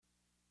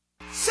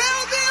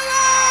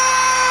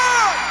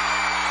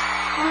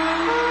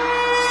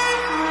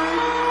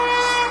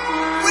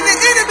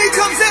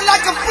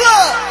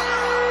flood,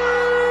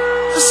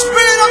 the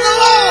Spirit of the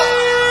Lord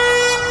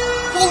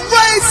will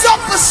raise up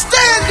a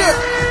standard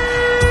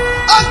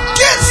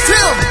against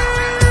him.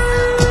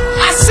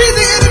 I see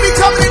the enemy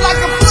coming in like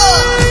a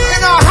flood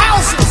in our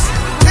houses,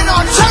 in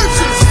our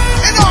churches,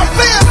 in our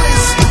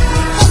families.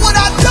 But what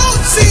I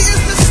don't see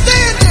is the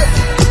standard.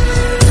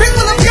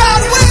 People of God,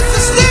 where's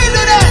the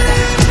standard at?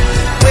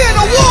 We're in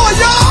a war,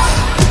 y'all.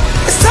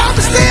 It's time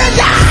to stand,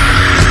 y'all.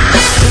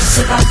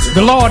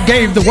 The Lord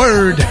gave the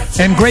word,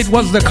 and great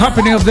was the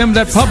company of them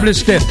that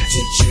published it.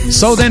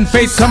 So then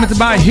faith cometh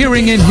by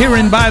hearing, and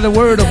hearing by the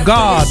word of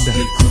God.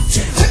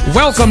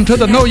 Welcome to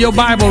the Know Your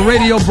Bible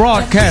radio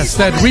broadcast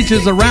that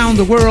reaches around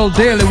the world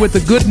daily with the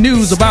good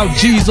news about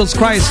Jesus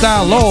Christ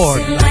our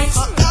Lord.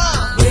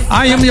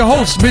 I am your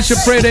host, Bishop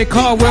Freddie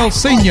Caldwell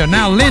Sr.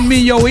 Now lend me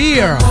your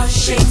ear,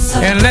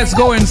 and let's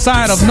go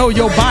inside of Know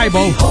Your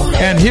Bible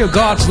and hear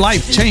God's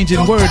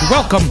life-changing word.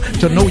 Welcome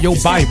to Know Your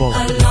Bible.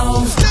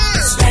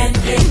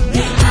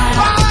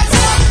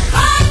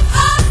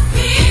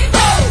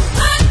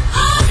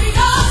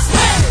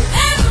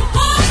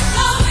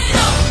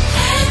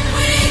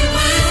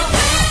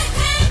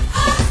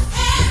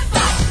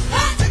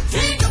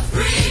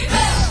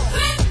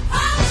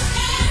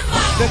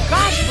 The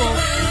gospel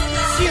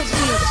gives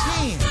me a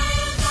chance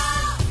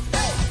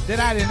that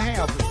I didn't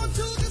have before.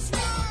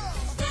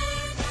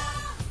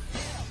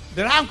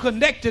 That I'm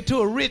connected to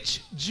a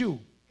rich Jew.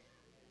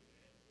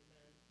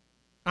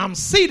 I'm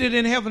seated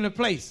in heavenly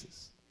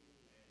places.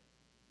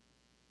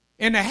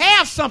 And to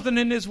have something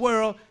in this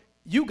world,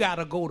 you got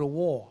to go to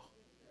war.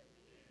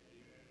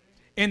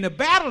 And the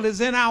battle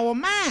is in our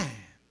mind.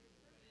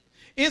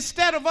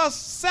 Instead of us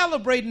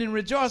celebrating and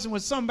rejoicing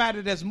with somebody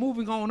that's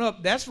moving on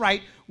up, that's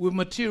right, with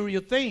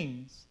material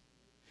things.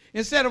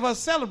 Instead of us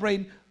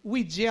celebrating,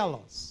 we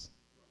jealous.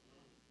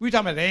 We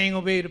talking about they ain't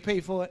going to be able to pay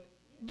for it.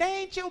 They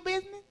ain't your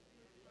business.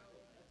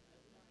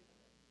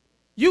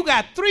 You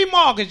got 3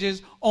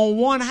 mortgages on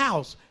one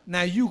house.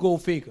 Now you go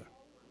figure.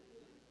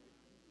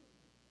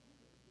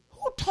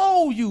 Who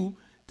told you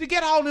to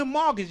get all them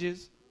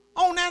mortgages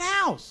on that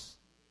house?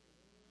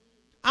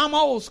 I'm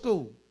old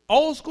school.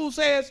 Old school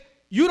says,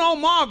 you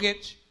don't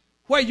mortgage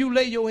where you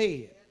lay your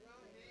head.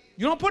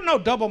 You don't put no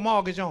double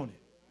mortgage on it.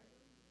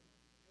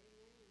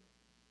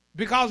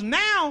 Because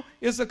now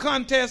it's a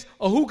contest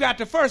of who got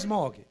the first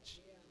mortgage.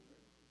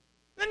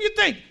 Then you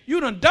think you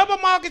done double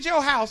mortgage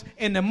your house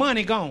and the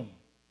money gone.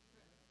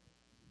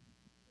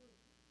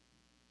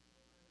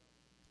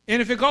 And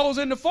if it goes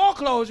into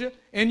foreclosure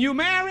and you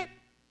married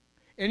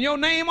and your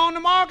name on the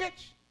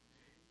mortgage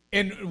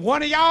and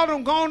one of y'all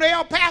done gone to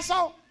El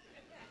Paso,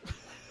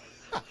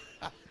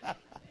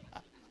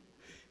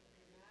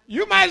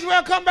 you might as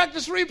well come back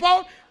to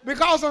Shreveport,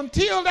 because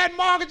until that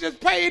mortgage is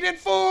paid in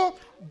full,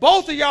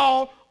 both of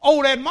y'all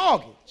owe that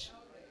mortgage.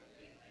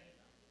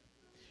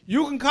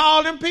 You can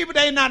call them people,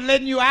 they're not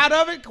letting you out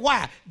of it.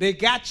 Why? They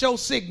got your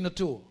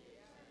signature.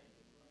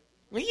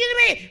 We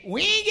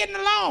ain't getting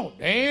a loan.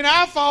 They ain't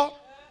our fault.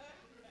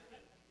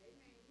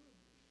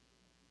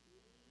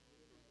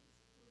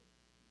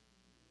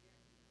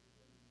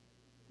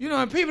 You know,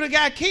 and people that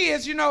got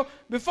kids, you know,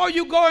 before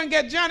you go and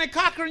get Johnny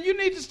Cochran, you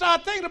need to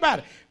start thinking about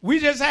it. We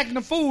just acting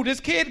a fool. This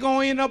kid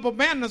going to end up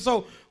abandoned,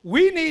 so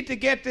we need to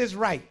get this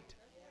right.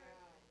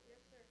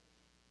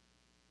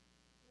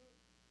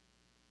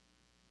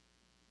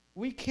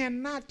 We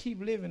cannot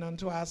keep living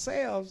unto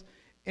ourselves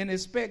and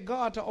expect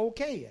God to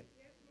okay it.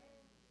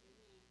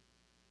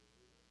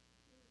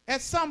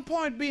 At some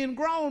point, being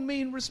grown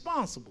means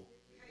responsible.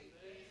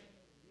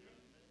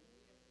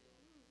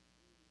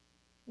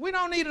 We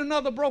don't need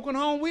another broken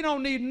home. We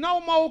don't need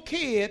no more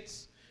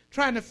kids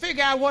trying to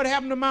figure out what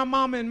happened to my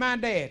mama and my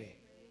daddy.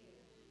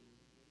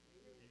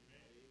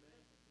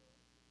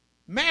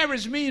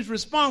 Marriage means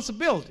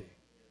responsibility.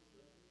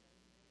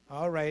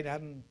 All right, I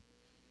done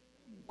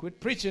quit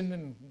preaching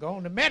and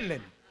going to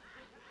meddling.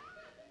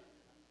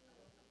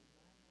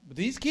 But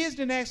these kids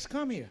didn't ask to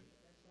come here.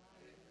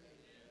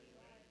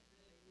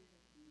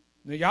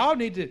 Now, y'all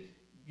need to,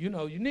 you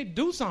need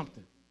to do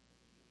something.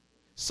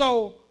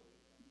 So,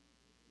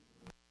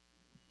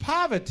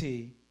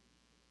 poverty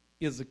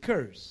is a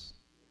curse.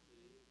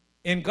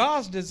 And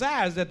God's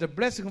desire is that the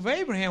blessing of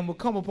Abraham will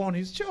come upon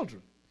his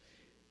children.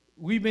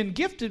 We've been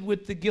gifted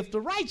with the gift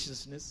of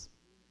righteousness.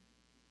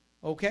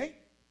 Okay?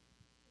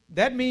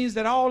 That means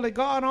that all that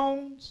God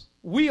owns,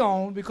 we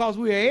own, because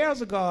we are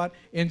heirs of God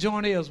and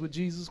joint heirs with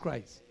Jesus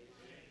Christ.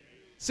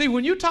 See,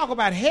 when you talk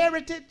about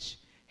heritage,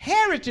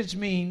 heritage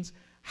means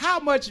how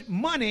much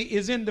money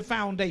is in the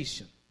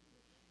foundation.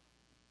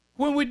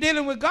 When we're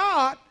dealing with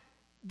God,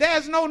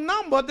 there's no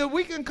number that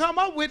we can come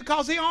up with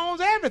because he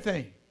owns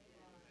everything.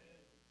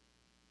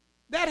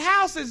 That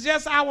house is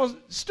just our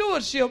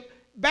stewardship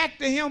back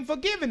to him for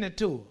giving it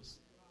to us.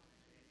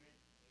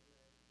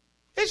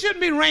 It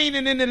shouldn't be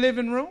raining in the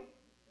living room.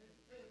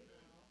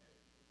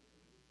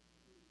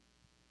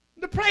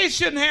 The place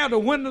shouldn't have the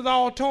windows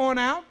all torn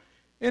out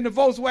and the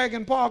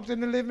Volkswagen parked in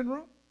the living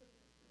room.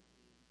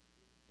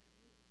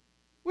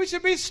 We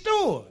should be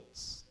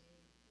stewards.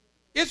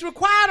 It's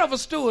required of a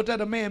steward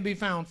that a man be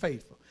found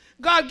faithful.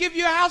 God give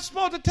you a house,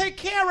 supposed to take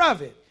care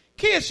of it.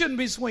 Kids shouldn't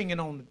be swinging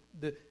on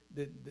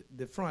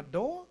the front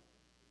door.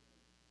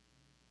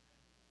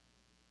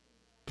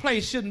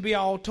 Place shouldn't be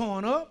all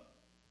torn up.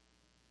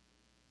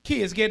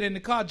 Kids get in the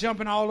car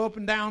jumping all up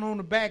and down on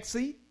the back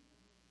seat,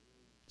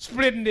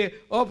 splitting the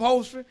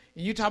upholstery,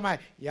 and you talking about,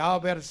 y'all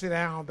better sit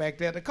down back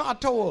there. The car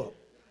tore up.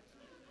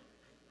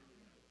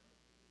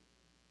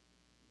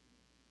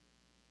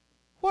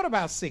 What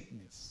about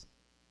sickness?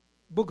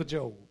 Book of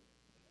Job.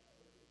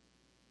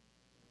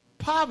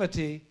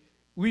 Poverty,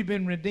 we've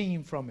been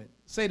redeemed from it.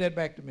 Say that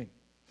back to me.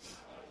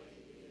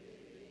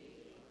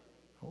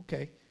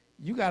 Okay.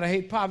 You got to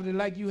hate poverty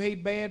like you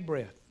hate bad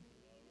breath.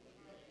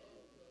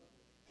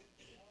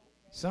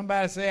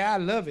 Somebody say, I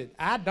love it.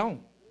 I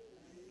don't.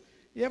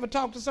 You ever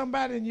talk to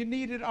somebody and you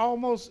needed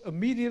almost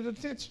immediate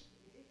attention?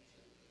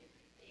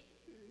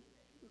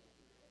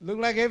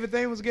 Looked like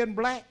everything was getting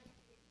black.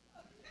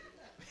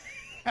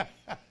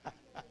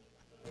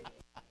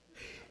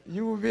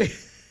 You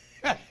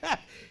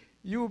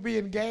were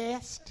being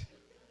gassed.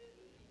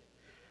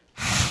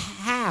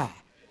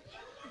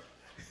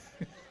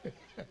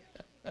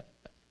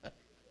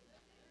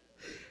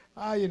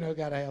 Oh, you know,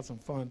 gotta have some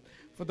fun.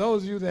 For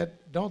those of you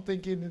that don't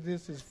think any of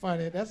this is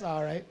funny, that's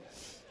all right.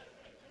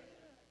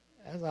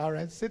 That's all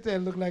right. Sit there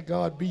and look like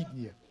God beating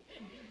you.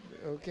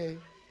 Okay?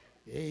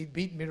 He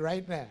beating me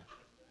right now.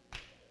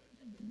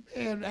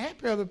 And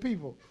happy are the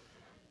people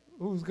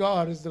whose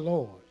God is the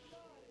Lord.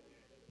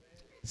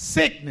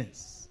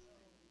 Sickness.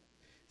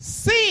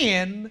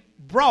 Sin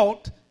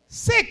brought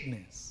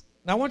sickness.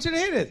 Now I want you to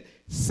hear this.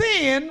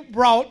 Sin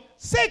brought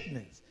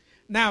sickness.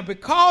 Now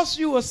because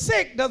you were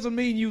sick doesn't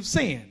mean you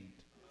sinned.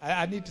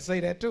 I need to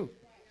say that too.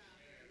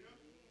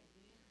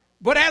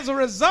 But as a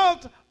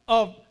result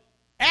of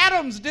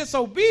Adam's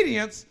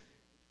disobedience,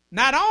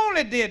 not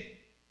only did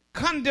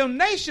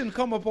condemnation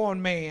come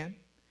upon man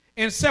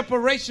and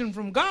separation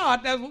from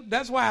God,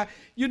 that's why,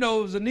 you know,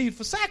 there was a need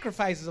for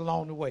sacrifices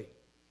along the way.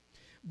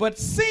 But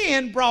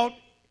sin brought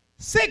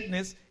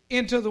sickness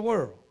into the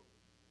world.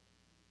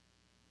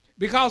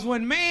 Because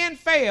when man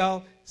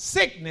fell,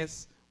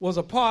 sickness was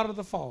a part of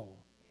the fall.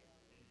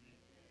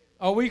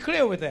 Are we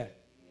clear with that?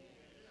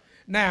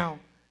 Now,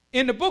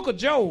 in the book of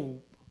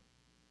Job,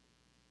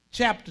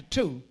 chapter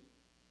 2,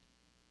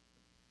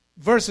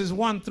 verses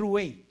 1 through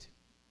 8.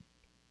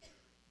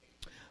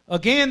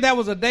 Again, there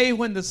was a day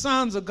when the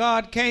sons of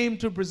God came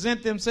to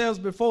present themselves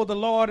before the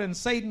Lord, and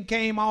Satan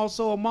came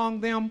also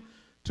among them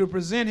to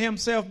present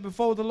himself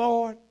before the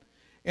Lord.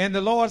 And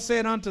the Lord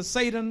said unto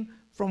Satan,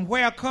 From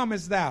where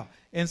comest thou?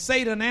 And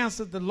Satan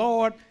answered the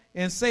Lord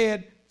and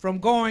said, From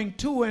going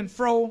to and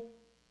fro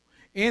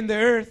in the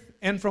earth,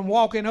 and from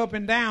walking up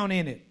and down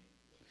in it.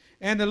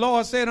 And the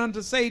Lord said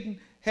unto Satan,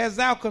 Hast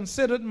thou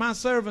considered my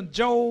servant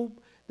Job,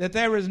 that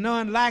there is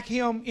none like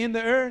him in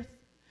the earth,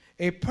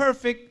 a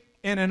perfect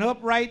and an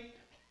upright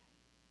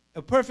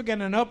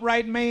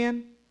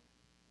man,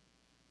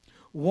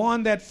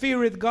 one that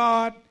feareth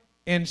God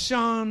and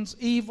shuns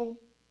evil,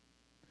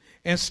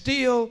 and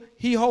still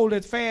he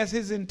holdeth fast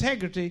his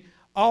integrity,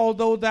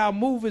 although thou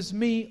movest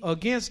me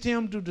against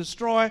him to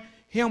destroy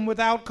him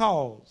without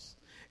cause.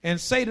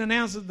 And Satan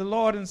answered the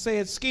Lord and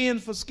said, Skin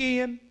for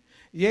skin,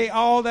 yea,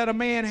 all that a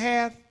man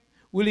hath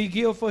will he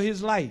give for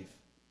his life.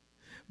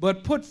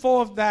 But put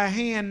forth thy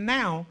hand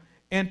now,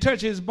 and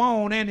touch his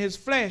bone and his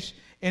flesh,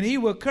 and he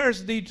will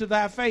curse thee to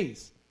thy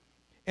face.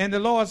 And the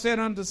Lord said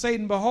unto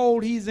Satan,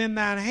 Behold, he's in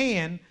thine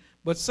hand,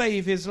 but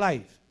save his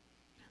life.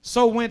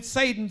 So went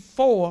Satan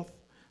forth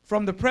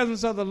from the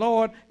presence of the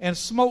Lord, and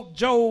smote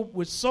Job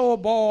with sore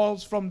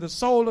balls from the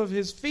sole of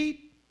his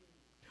feet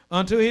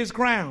unto his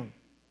crown.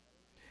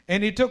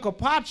 And he took a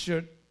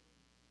potsherd,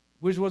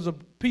 which was a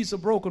piece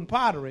of broken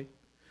pottery,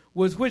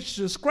 with which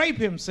to scrape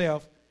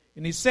himself,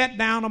 and he sat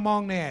down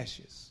among the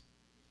ashes.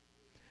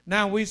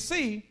 Now we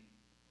see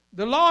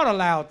the Lord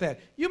allowed that.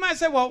 You might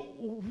say, well,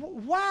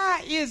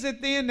 why is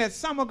it then that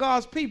some of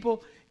God's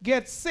people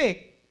get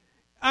sick?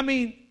 I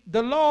mean,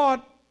 the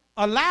Lord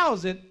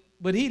allows it,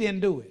 but he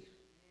didn't do it.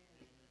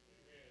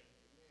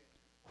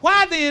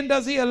 Why then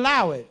does he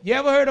allow it? You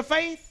ever heard of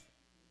faith?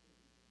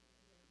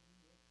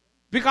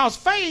 Because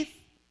faith,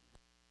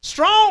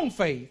 strong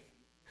faith,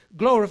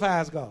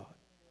 glorifies God.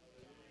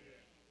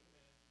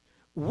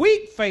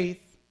 Weak faith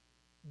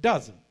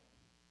doesn't.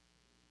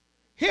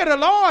 Here the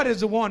Lord is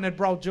the one that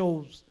brought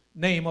Job's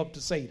name up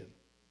to Satan.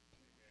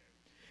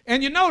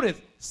 And you notice,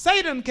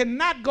 Satan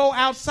cannot go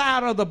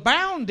outside of the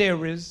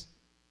boundaries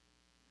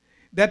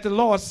that the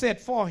Lord set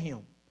for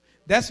him.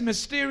 That's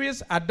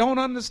mysterious. I don't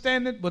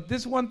understand it, but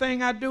this one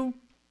thing I do,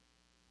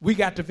 we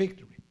got the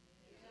victory.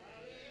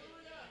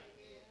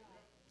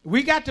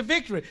 We got the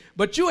victory,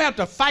 but you have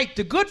to fight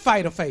the good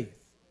fight of faith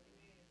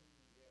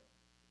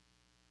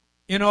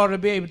in order to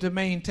be able to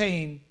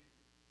maintain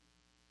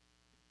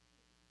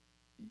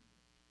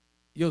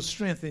your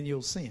strength and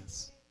your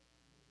sense.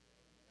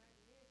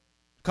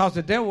 Because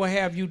the devil will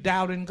have you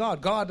doubting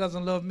God. God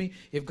doesn't love me.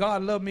 If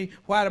God loved me,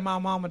 why did my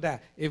mama die?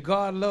 If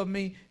God loved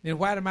me, then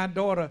why did my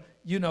daughter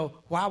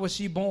why was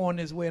she born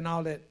this way and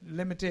all that.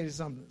 Let me tell you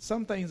something.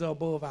 Some things are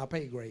above our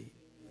pay grade.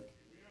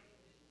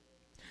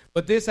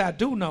 But this I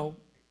do know.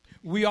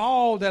 We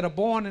all that are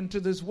born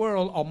into this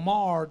world are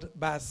marred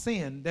by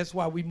sin. That's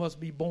why we must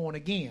be born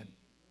again.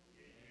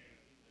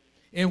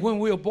 And when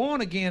we're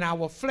born again,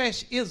 our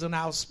flesh isn't,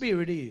 our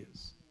spirit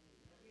is.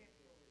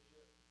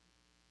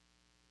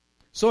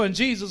 So in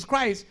Jesus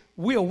Christ,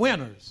 we're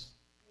winners.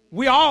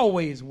 We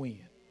always win.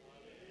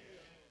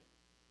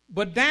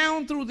 But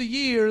down through the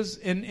years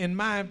in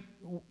my,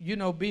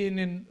 being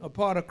in a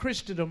part of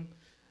Christendom,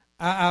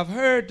 I've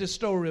heard the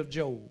story of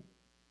Job.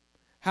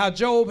 How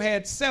Job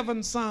had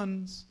 7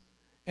 sons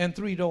and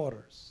 3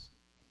 daughters.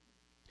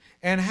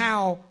 And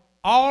how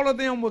all of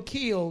them were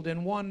killed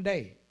in one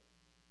day.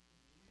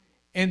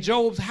 And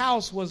Job's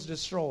house was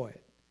destroyed.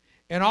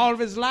 And all of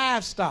his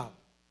livestock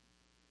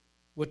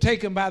were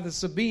taken by the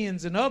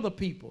Sabaeans and other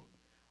people.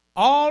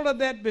 All of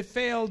that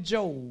befell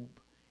Job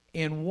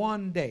in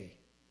one day.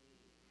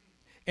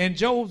 And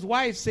Job's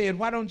wife said,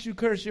 why don't you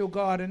curse your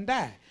God and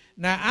die?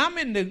 Now, I'm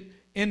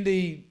in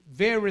the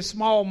very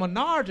small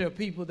minority of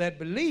people that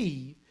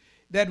believe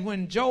that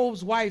when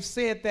Job's wife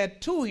said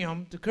that to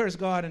him, to curse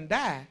God and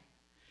die,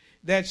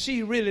 that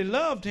she really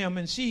loved him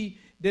and she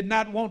did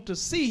not want to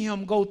see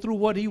him go through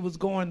what he was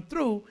going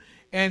through,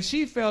 and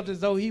she felt as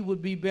though he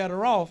would be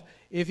better off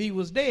if he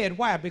was dead.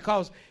 Why?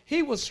 Because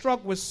he was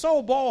struck with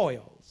sore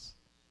boils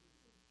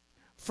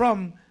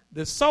from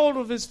the sole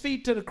of his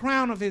feet to the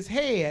crown of his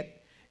head,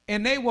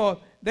 and they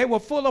were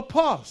full of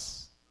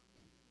pus.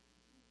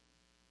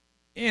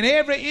 And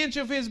every inch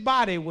of his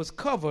body was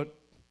covered,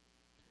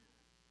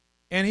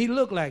 and he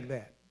looked like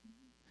that.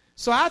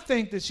 So I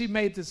think that she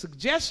made the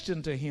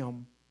suggestion to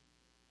him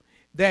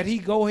that he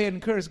go ahead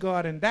and curse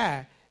God and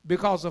die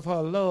because of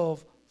her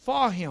love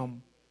for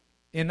him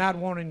and not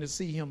wanting to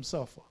see him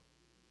suffer.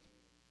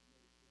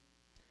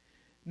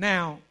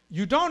 Now,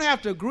 you don't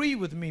have to agree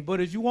with me, but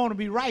if you want to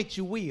be right,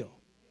 you will.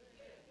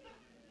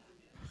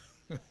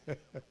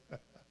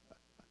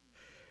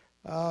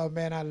 Oh,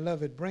 man, I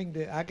love it.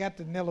 I got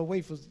the Nilla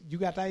wafers. You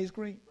got the ice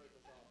cream?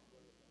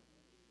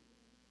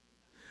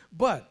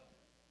 But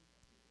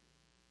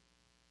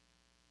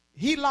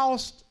he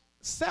lost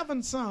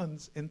 7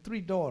 sons and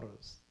 3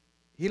 daughters.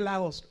 He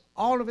lost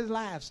all of his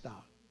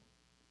livestock.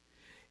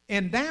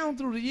 And down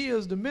through the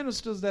years, the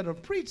ministers that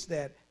have preached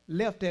that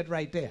left that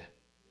right there.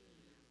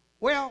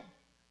 Well,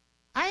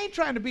 I ain't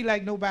trying to be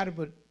like nobody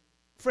but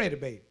Freddie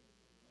Baby.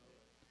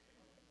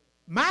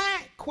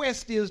 My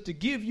quest is to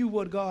give you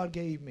what God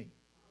gave me.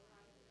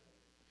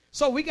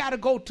 So we got to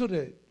go to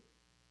the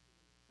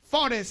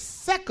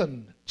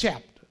 42nd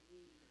chapter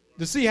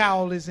to see how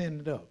all this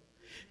ended up.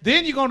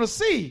 Then you're going to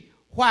see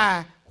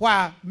why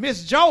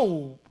Miss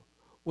Job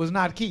was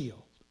not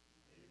killed.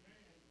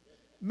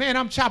 Man,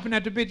 I'm chopping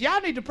at the bit. Y'all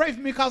need to pray for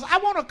me because I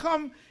want to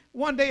come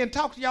one day and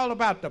talk to y'all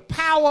about the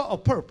power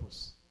of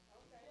purpose.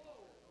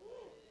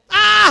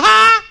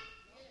 Uh-huh.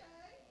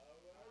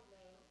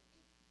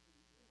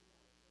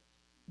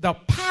 The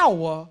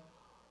power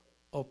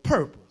of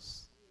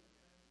purpose.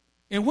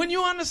 And when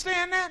you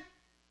understand that,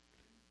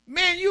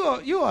 man,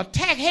 you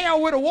attack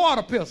hell with a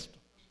water pistol.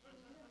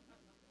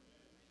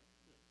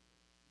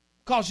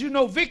 Because you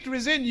know victory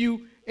is in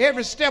you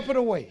every step of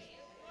the way.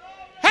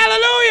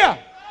 Hallelujah.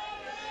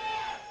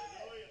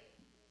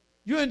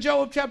 You in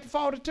Job chapter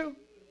 42?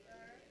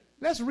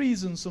 Let's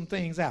reason some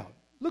things out.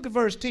 Look at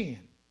verse 10.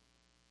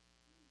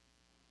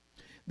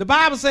 The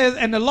Bible says,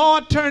 and the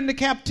Lord turned the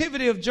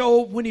captivity of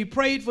Job when he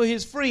prayed for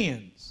his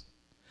friends.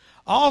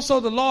 Also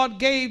the Lord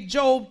gave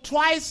Job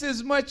twice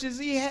as much as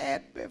he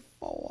had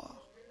before.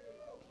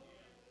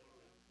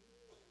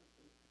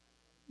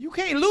 You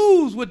can't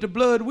lose with the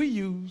blood we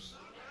use.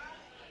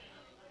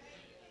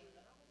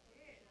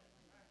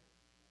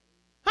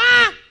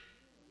 Huh?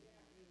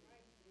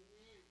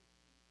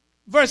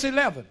 Verse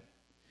 11.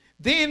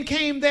 Then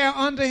came there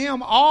unto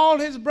him all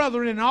his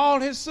brethren and all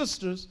his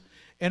sisters,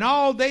 and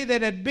all they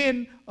that had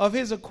been of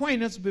his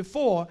acquaintance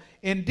before,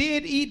 and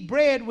did eat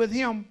bread with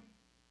him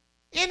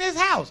in his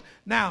house.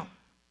 Now,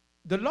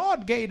 the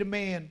Lord gave the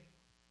man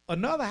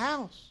another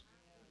house.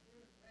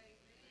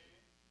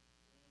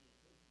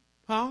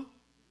 Huh?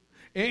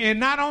 And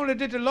not only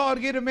did the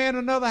Lord give the man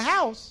another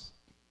house,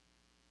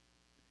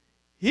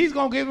 he's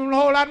going to give him a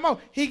whole lot more.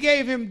 He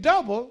gave him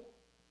double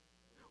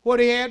what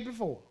he had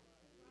before.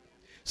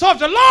 So if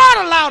the Lord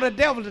allowed the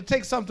devil to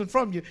take something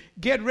from you,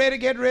 get ready,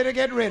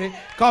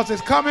 because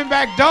it's coming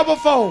back double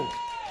fold.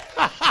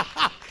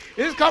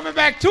 It's coming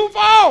back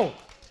twofold.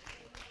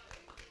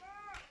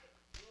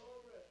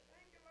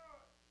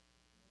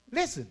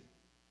 Listen.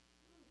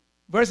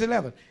 Verse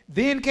 11.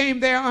 Then came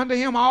there unto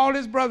him all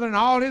his brethren and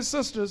all his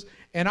sisters,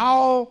 and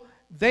all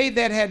they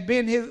that had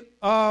been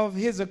of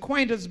his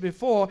acquaintance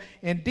before,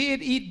 and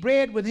did eat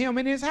bread with him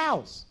in his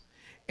house.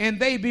 And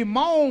they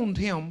bemoaned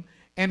him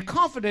and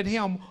comforted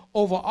him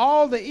over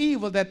all the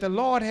evil that the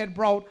Lord had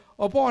brought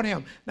upon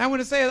him. Now when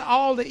it says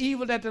all the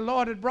evil that the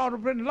Lord had brought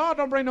upon him, the Lord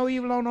don't bring no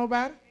evil on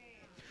nobody.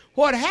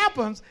 What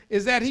happens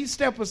is that he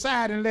stepped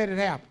aside and let it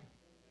happen.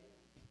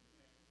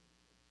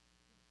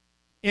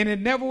 And it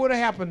never would have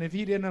happened if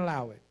he didn't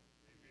allow it.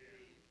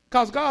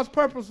 Because God's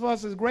purpose for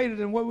us is greater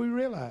than what we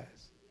realize.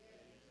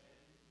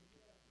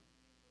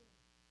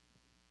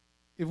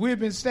 If we had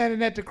been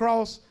standing at the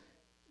cross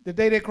the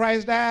day that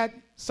Christ died,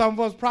 some of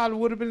us probably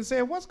would have been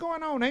saying, what's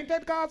going on? Ain't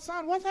that God's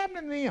son? What's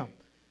happening to him?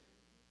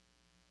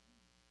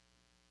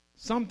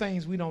 Some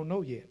things we don't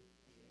know yet.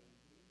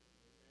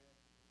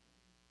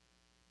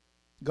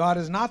 God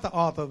is not the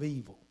author of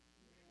evil,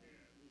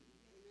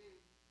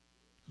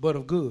 but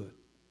of good.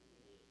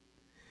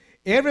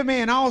 Every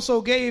man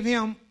also gave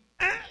him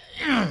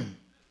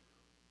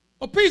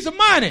a piece of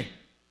money.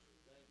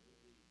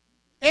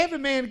 Every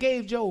man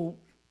gave Job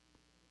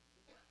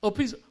a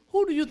piece.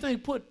 Who do you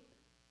think put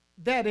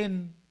that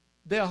in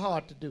their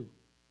heart to do?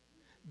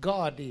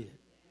 God did.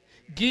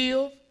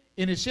 Give,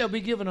 and it shall be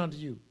given unto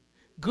you.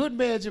 Good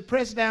measure,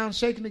 pressed down,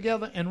 shaken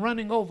together, and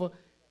running over,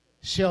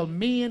 shall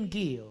men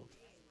give.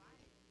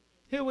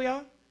 Here we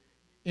are,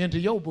 into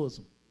your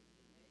bosom.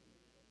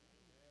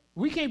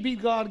 We can't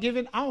beat God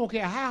giving. I don't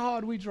care how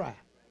hard we try.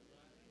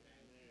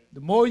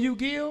 The more you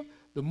give,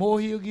 the more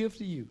he'll give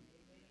to you.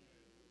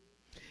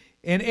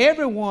 And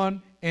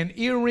everyone an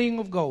earring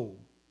of gold.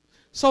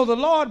 So the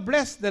Lord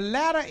blessed the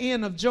latter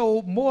end of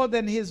Job more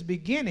than his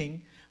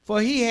beginning,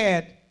 for he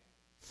had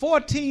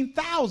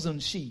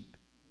 14,000 sheep.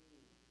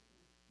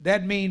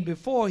 That means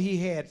before he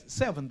had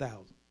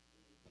 7,000.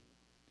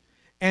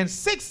 And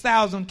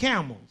 6,000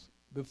 camels.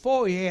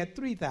 Before he had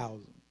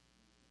 3,000.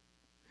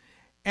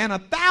 And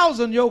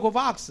 1,000 yoke of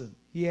oxen.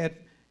 He had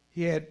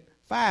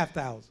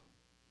 5,000.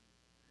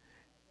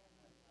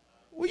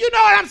 Well, you know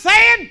what I'm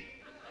saying?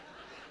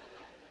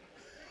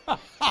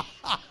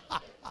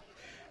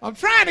 I'm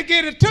trying to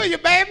get it to you,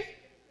 baby.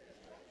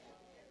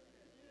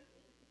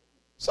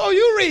 So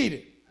you read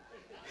it.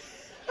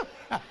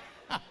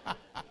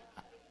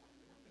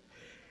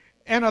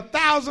 And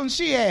 1,000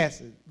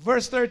 she-asses.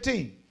 Verse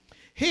 13.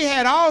 He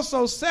had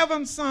also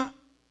seven sons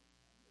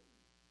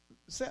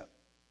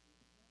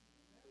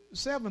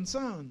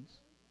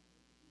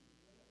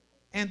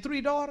and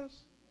 3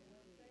 daughters.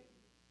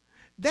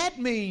 That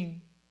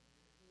means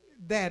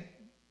that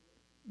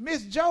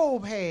Miss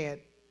Job had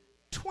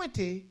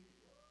 20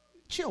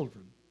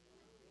 children.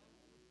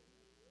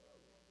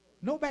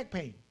 No back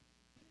pain.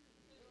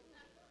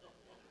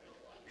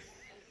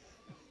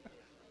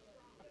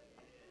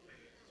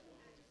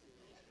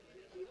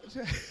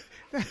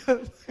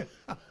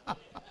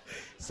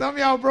 Some of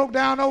y'all broke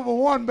down over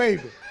one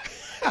baby.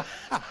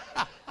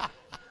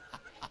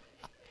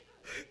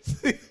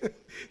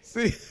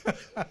 See,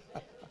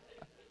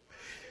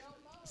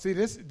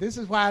 this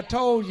is why I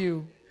told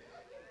you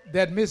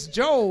that Miss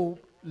Job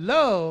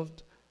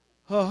loved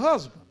her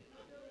husband.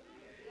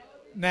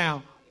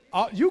 Now,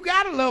 you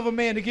got to love a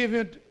man to give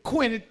him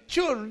 20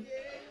 children.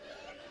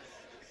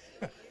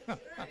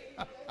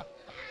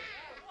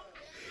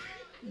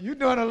 You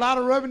doing a lot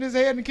of rubbing his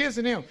head and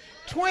kissing him.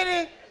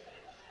 20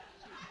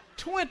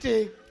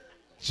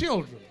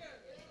 children.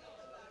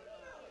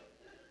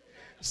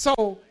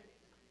 So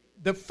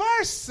the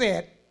first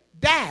set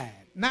died.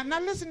 Now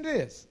listen to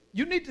this.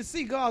 You need to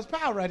see God's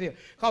power right here.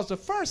 Because the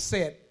first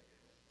set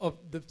of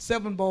the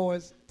 7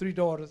 boys, 3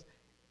 daughters,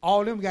 all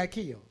of them got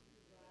killed.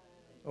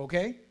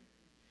 Okay?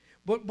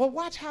 But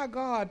watch how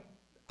God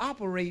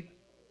operates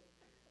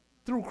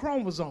through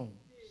chromosomes.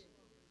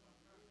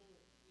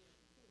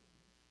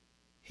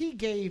 He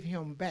gave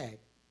him back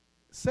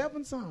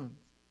 7 sons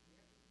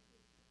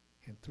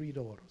and 3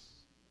 daughters.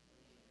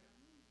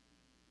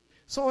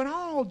 So in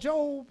all,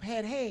 Job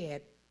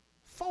had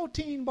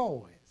 14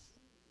 boys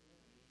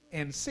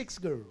and 6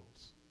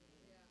 girls.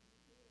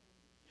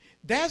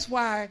 That's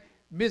why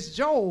Miss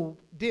Job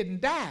didn't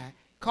die,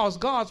 because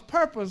God's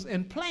purpose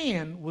and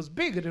plan was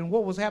bigger than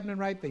what was happening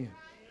right then.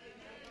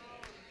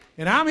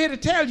 And I'm here to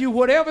tell you,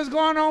 whatever's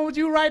going on with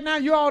you right now,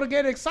 you ought to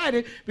get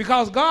excited,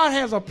 because God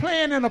has a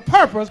plan and a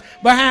purpose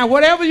behind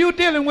whatever you're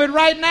dealing with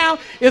right now.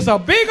 It's a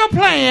bigger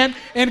plan,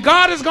 and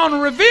God is going to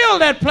reveal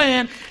that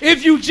plan.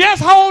 If you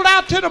just hold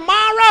out to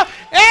tomorrow,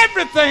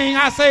 everything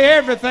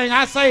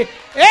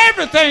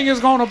is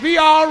going to be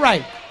all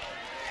right.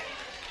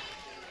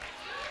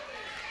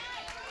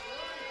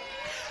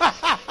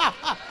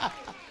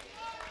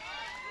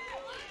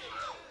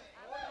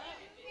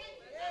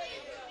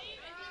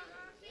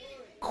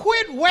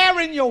 Quit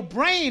wearing your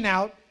brain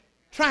out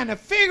trying to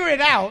figure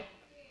it out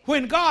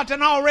when God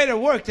done already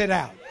worked it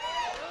out.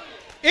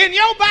 In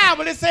your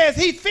Bible, it says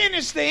he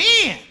finished the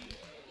end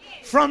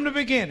from the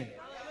beginning.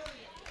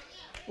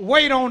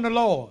 Wait on the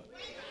Lord.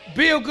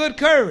 Be of good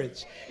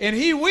courage, and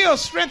he will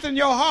strengthen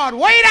your heart.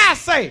 Wait, I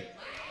say,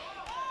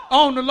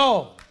 on the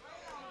Lord.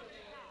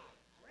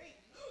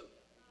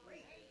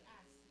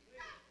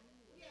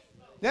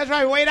 That's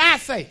right, wait, I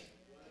say.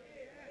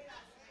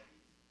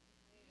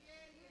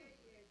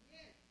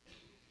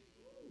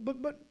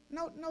 But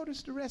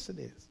notice the rest of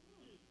this.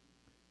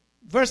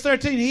 Verse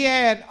 13, he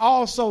had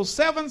also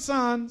 7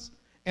 sons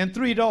and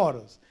 3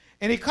 daughters.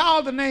 And he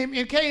called the name,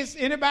 in case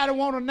anybody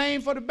want a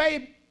name for the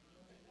baby,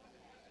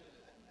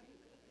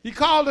 he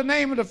called the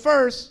name of the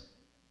first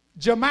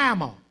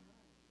Jemima.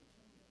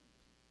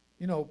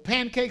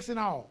 pancakes and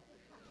all.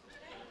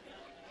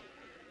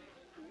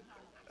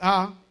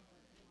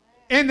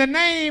 In the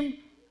name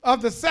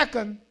of the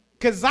second,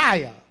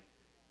 Keziah.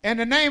 And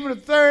the name of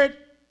the third,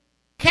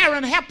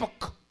 Karen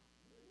Hapuk.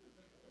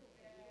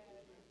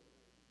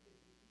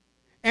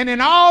 And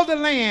in all the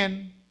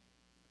land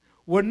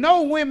were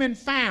no women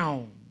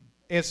found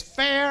as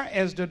fair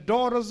as the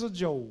daughters of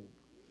Job.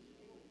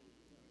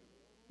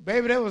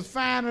 Baby, they was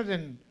finer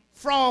than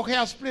frog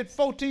hair split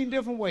 14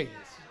 different ways.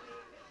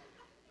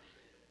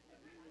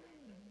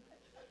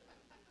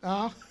 In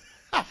all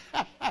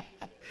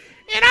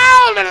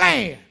the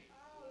land.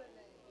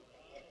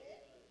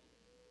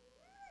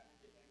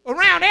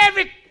 Around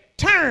every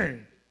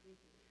turn.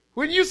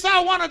 When you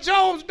saw one of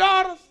Job's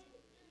daughters,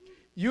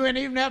 you didn't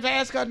even have to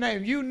ask her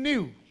name. You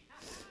knew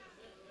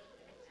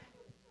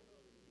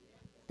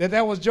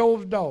that was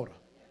Job's daughter.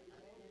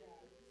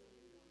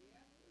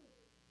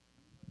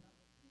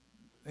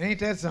 Ain't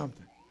that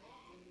something?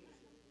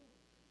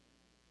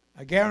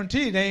 I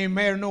guarantee they ain't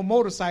married no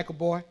motorcycle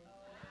boy.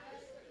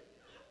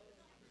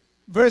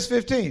 Verse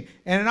 15,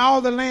 and in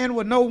all the land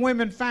were no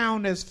women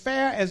found as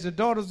fair as the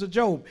daughters of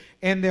Job,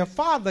 and their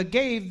father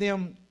gave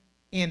them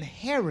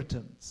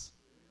inheritance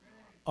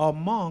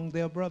among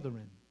their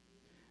brethren.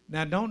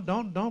 Now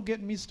don't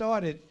get me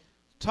started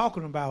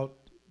talking about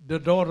the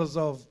daughters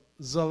of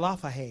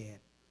Zelophehad.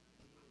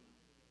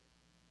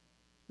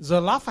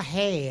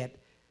 Zelophehad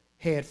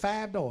had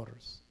 5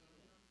 daughters.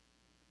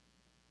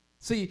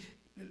 See,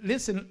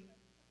 listen,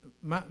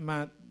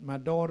 my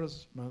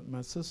daughters,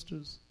 my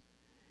sisters,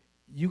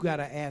 you got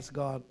to ask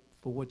God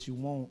for what you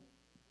want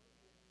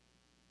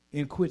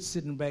and quit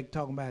sitting back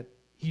talking about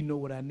he know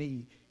what I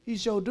need. He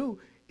sure do.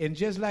 And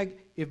just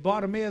like if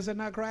Bartimaeus had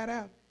not cried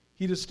out,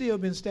 he'd have still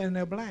been standing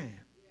there blind.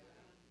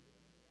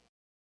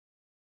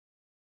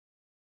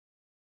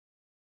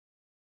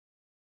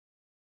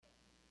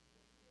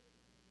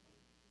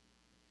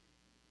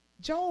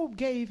 Job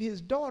gave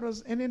his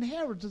daughters an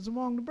inheritance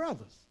among the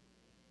brothers.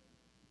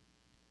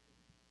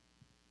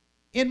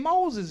 In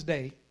Moses'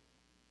 day,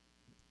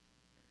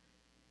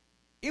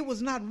 it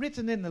was not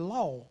written in the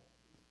law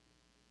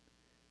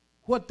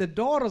what the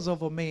daughters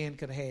of a man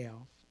could have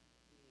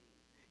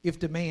if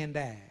the man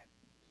died.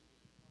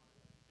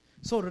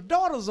 So the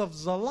daughters of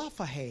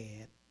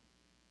Zelophehad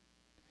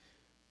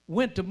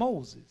went to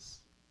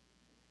Moses.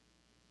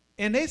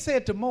 And they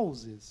said to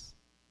Moses,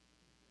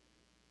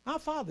 our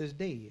father is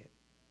dead.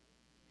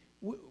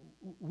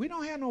 We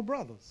don't have no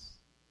brothers.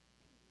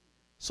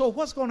 So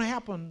what's going to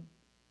happen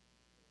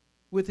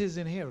with his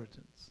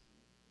inheritance?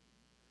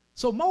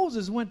 So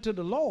Moses went to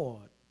the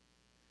Lord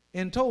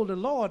and told the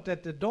Lord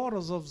that the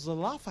daughters of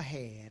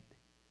Zelophehad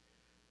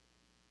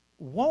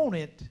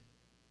wanted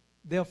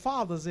their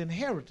father's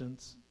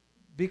inheritance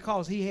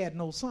because he had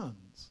no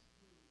sons.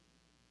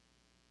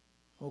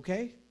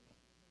 Okay?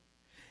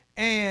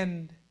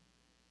 And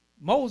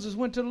Moses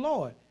went to the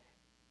Lord.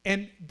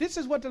 And this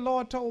is what the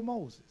Lord told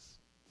Moses.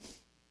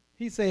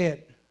 He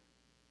said,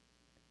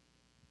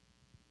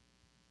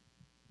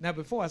 now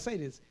before I say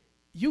this,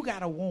 you got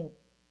to want,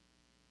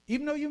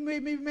 even though you may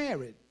be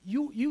married,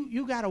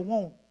 you got to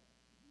want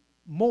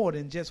more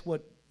than just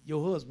what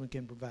your husband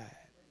can provide.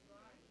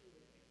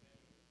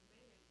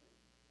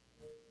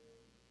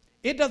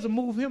 It doesn't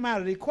move him out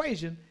of the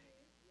equation.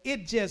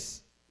 It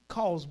just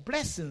causes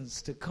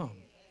blessings to come.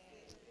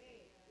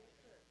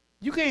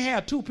 You can't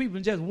have 2 people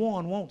and just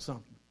one want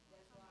something.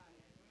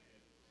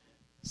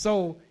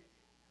 So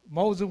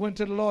Moses went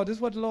to the Lord. This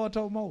is what the Lord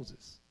told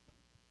Moses.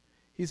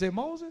 He said,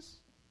 Moses,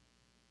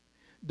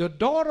 the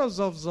daughters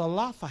of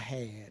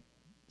Zelophehad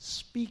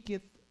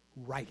speaketh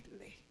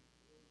rightly.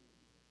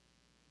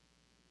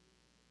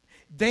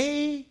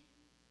 They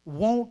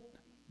want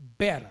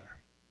better.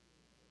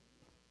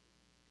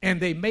 And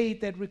they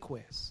made that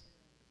request.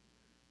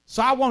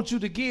 So I want you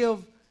to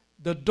give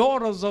the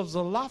daughters of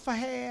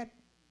Zelophehad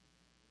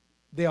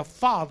their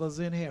father's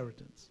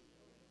inheritance.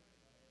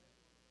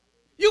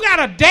 You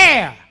got to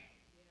dare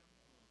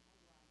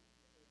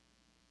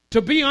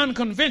to be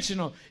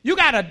unconventional. You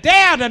got to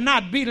dare to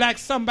not be like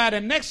somebody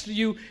next to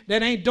you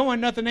that ain't doing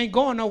nothing, ain't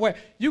going nowhere.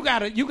 You got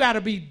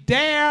to be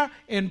dare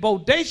and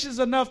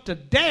bodacious enough to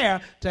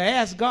dare to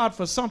ask God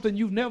for something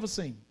you've never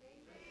seen.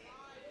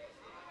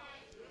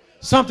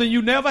 Something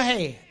you never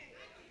had.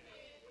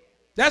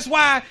 That's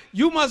why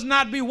you must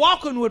not be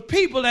walking with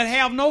people that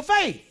have no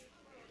faith.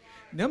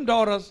 Them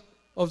daughters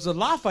of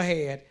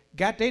Zelophehad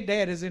got their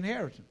daddy's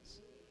inheritance.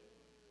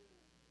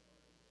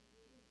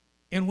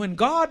 And when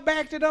God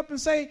backed it up and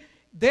say,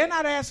 they're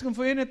not asking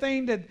for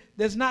anything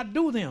that's not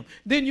due them,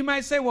 then you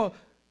might say, well,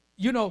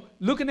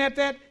 looking at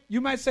that,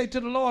 you might say to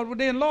the Lord, well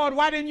then, Lord,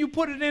 why didn't you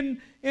put it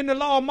in the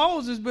law of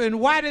Moses?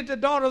 And why did the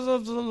daughters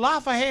of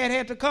Zelophehad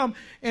have to come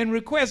and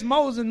request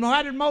Moses? And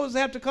why did Moses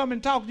have to come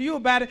and talk to you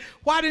about it?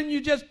 Why didn't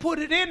you just put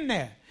it in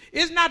there?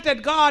 It's not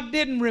that God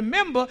didn't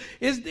remember,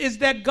 it's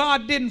that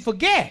God didn't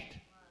forget.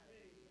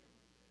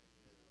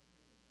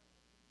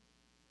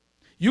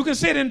 You can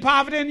sit in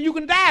poverty and you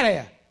can die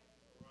there.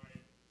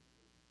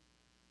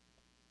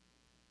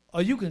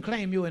 Or you can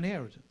claim your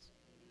inheritance.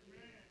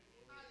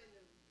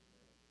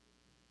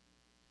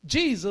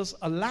 Jesus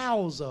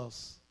allows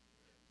us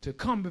to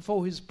come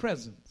before his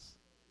presence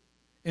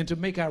and to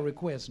make our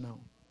requests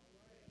known.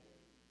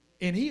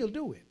 And he'll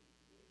do it.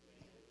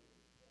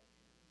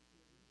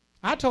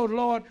 I told the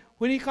Lord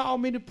when he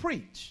called me to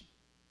preach,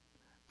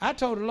 I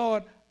told the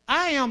Lord,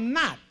 I am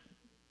not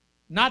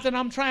that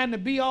I'm trying to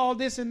be all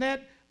this and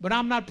that, but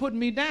I'm not putting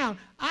me down.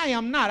 I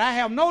am not. I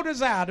have no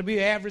desire to be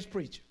an average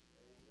preacher.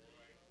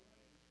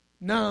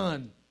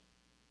 None.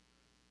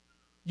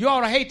 You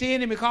ought to hate the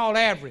enemy called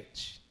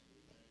average.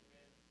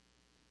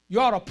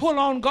 You ought to pull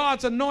on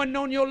God's anointing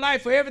on your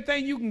life for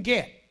everything you can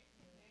get.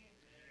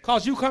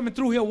 Because you coming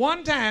through here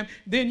one time,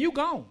 then you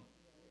gone.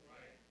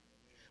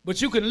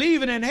 But you can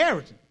leave an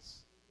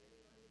inheritance.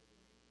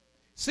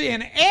 See,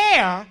 an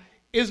heir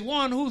is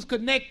one who's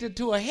connected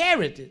to a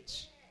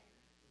heritage.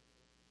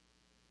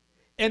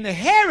 And the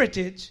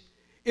heritage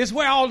is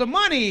where all the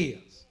money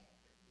is.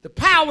 The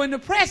power and the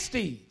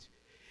prestige.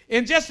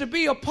 And just to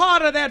be a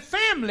part of that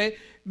family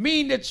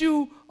mean that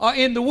you are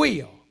in the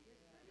will.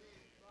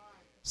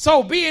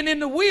 So being in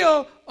the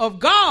will of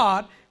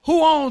God,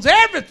 who owns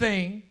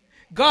everything,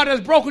 God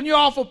has broken you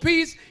off a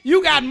piece.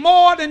 You got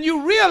more than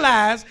you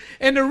realize.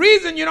 And the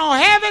reason you don't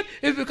have it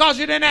is because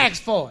you didn't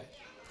ask for it.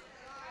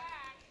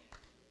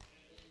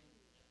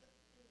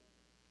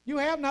 You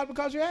have not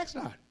because you asked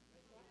not.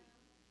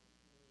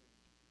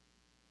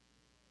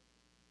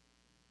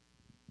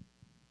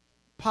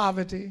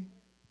 Poverty and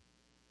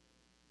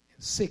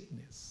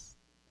sickness.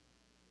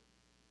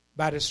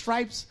 By the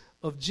stripes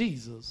of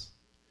Jesus,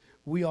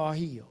 we are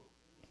healed.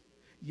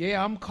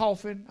 Yeah, I'm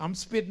coughing, I'm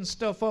spitting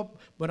stuff up,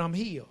 but I'm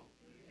healed.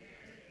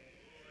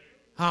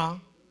 Huh?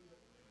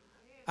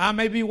 I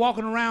may be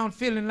walking around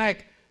feeling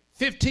like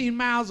 15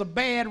 miles of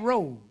bad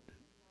road,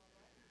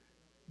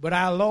 but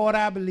Lord,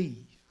 I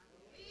believe.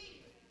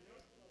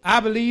 I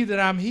believe that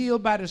I'm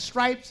healed by the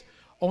stripes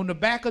on the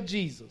back of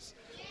Jesus.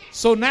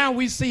 So now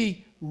we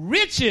see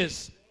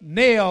riches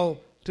nailed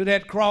to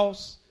that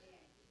cross,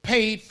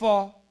 paid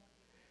for.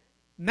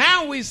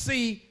 Now we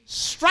see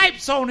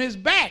stripes on his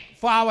back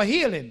for our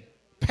healing,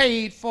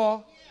 paid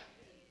for.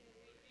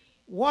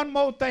 One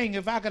more thing,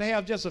 if I could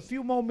have just a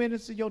few more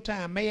minutes of your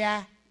time, may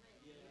I?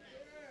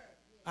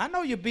 I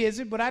know you're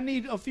busy, but I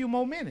need a few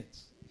more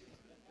minutes.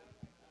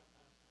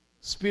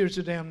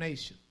 Spiritual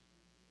damnation.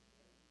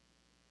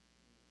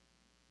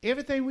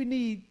 Everything we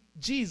need,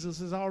 Jesus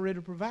has already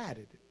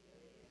provided.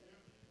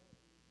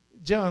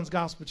 John's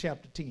Gospel,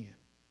 chapter 10.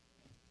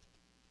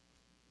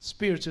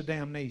 Spiritual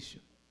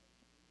damnation.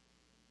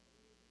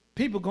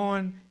 People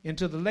going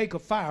into the lake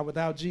of fire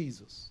without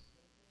Jesus.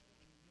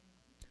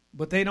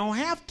 But they don't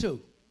have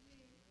to.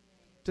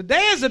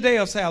 Today is the day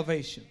of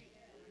salvation.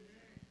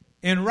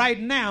 And right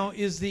now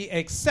is the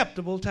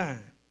acceptable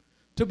time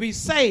to be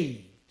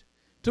saved,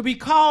 to be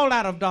called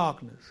out of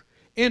darkness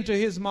into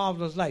his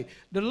marvelous light.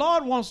 The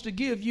Lord wants to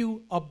give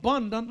you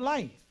abundant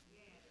life.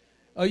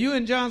 Are you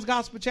in John's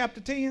Gospel, chapter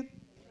 10?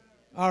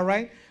 All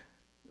right.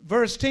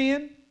 Verse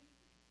 10.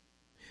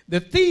 The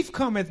thief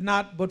cometh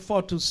not but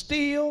for to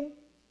steal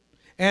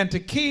and to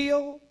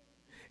kill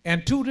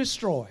and to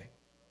destroy.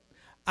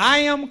 I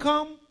am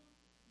come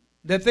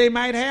that they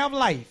might have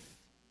life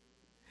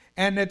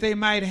and that they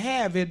might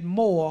have it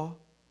more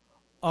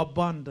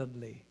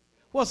abundantly.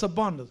 What's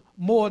abundance?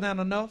 More than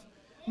enough.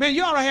 Man,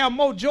 you ought to have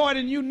more joy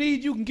than you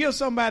need. You can give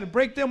somebody,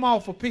 break them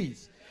off a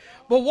piece.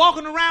 But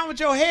walking around with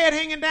your head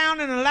hanging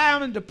down and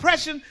allowing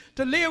depression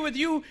to live with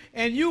you,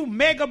 and you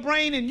mega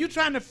brain, and you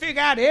trying to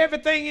figure out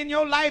everything in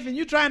your life, and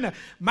you trying to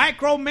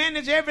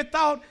micromanage every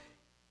thought,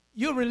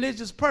 you're a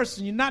religious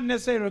person. You're not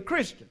necessarily a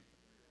Christian.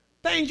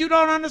 Things you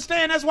don't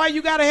understand, that's why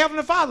you got a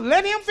Heavenly Father.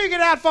 Let him figure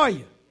it out for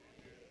you.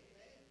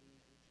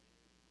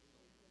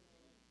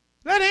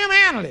 Let him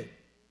handle it.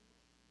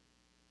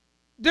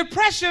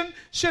 Depression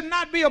should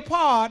not be a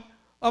part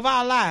of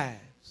our lives.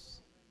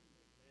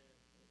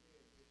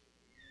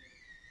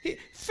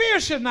 Fear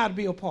should not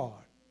be a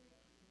part.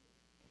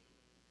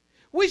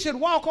 We should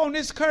walk on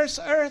this cursed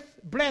earth,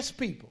 blessed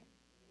people,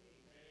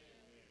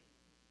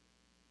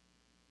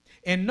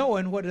 and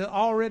knowing what has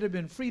already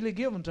been freely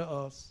given to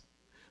us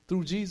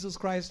through Jesus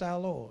Christ our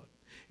Lord.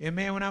 And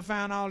man, when I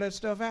found all that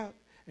stuff out,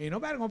 ain't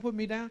nobody going to put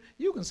me down.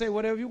 You can say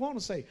whatever you want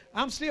to say.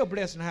 I'm still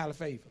blessed and highly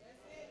favored.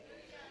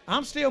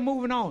 I'm still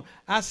moving on.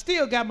 I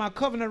still got my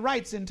covenant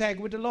rights intact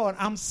with the Lord.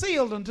 I'm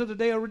sealed until the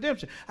day of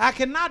redemption. I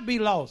cannot be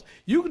lost.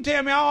 You can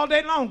tell me all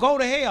day long, go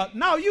to hell.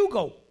 No, you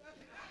go.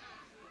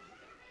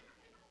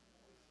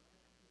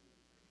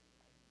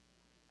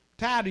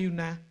 Tired of you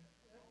now.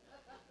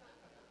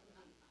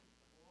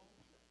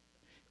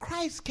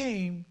 Christ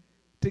came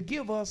to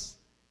give us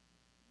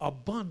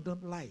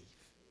abundant life.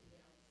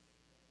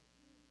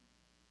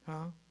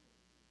 Huh?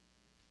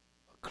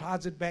 A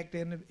closet back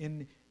there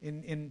in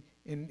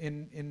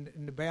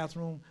the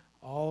bathroom,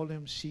 all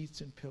them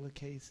sheets and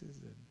pillowcases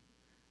and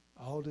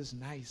all this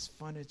nice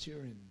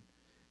furniture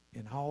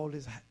and all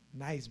this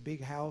nice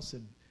big house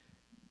and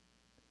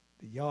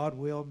the yard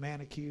well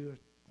manicured,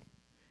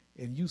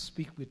 and you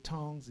speak with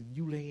tongues and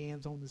you lay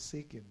hands on the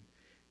sick and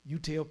you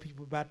tell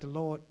people about the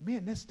Lord.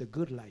 Man, that's the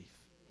good life.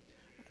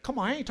 Come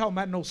on, I ain't talking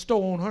about no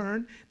stone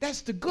hern.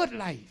 That's the good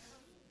life.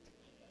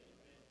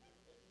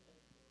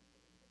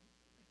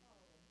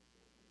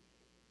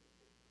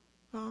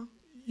 Huh?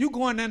 You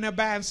going down there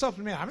buying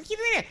supplements.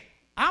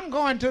 I'm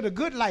going to the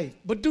good life.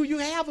 But do you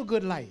have a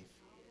good life?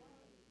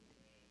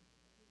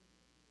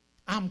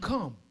 I'm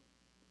come.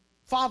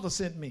 Father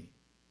sent me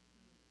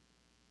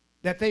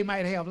that they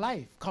might have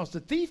life. Because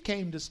the thief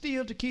came to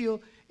steal, to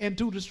kill, and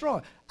to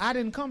destroy. I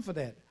didn't come for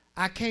that.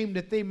 I came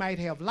that they might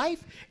have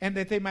life and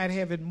that they might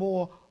have it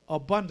more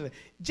abundantly.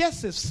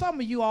 Just as some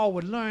of you all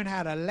would learn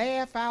how to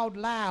laugh out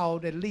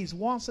loud at least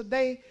once a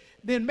day,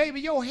 then maybe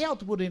your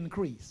health would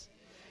increase.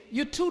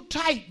 You're too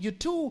tight. You're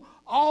too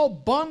all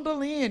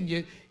bundled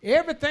in.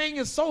 Everything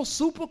is so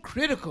super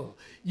critical.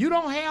 You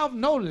don't have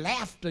no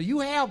laughter. You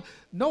have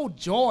no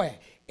joy.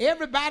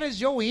 Everybody's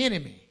your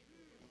enemy.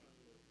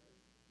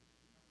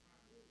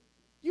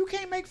 You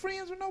can't make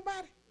friends with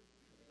nobody.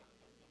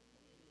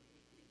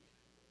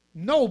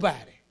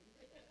 Nobody.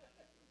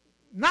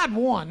 Not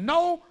one.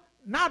 No,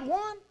 not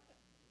one.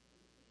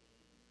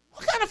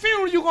 What kind of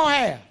funeral you going to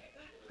have?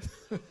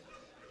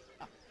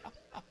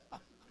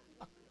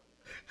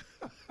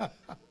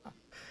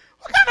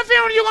 What kind of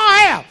funeral you going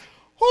to have?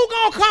 Who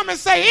going to come and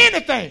say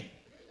anything?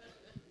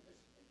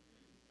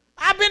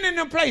 I've been in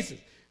them places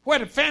where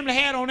the family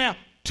had on there,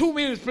 2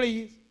 minutes,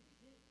 please.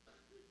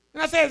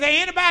 And I said, is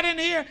there anybody in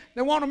here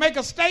that want to make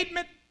a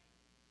statement?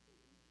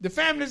 The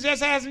family's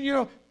just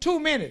asking, 2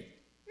 minutes.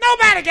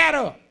 Nobody got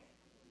up.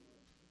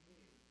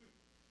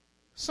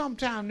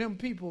 Sometimes them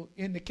people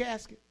in the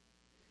casket,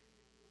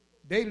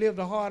 they lived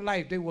a hard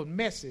life. They were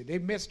messy. They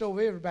messed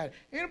over everybody.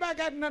 Anybody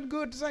got nothing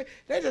good to say?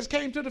 They just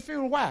came to the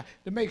funeral. Why?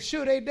 To make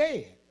sure they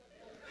dead.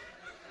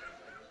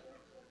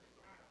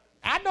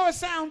 I know it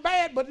sounds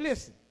bad, but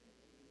listen.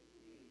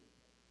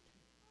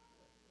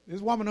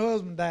 This woman's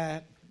husband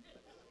died.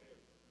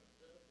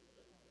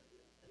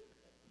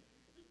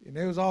 And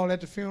they was all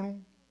at the funeral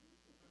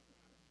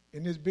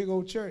in this big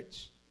old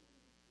church.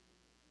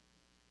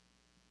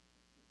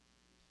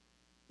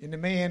 And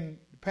the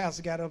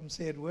pastor got up and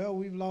said, well,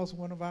 we've lost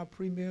one of our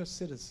premier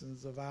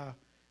citizens of our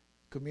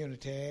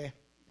community.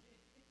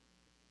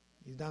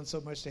 He's done so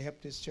much to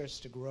help this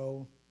church to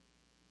grow.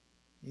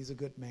 He's a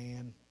good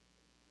man.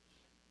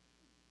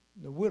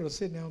 The widow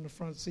sitting there on the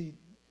front seat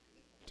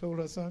told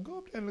her son, go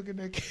up there and look at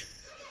that kid.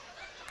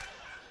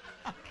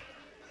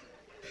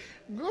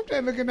 Go up there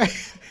and look at that.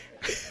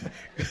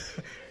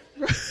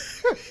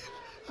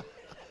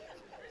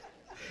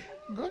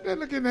 Go up there and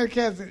look at that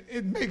cat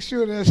and make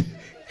sure that's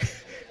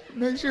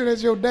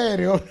your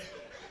daddy.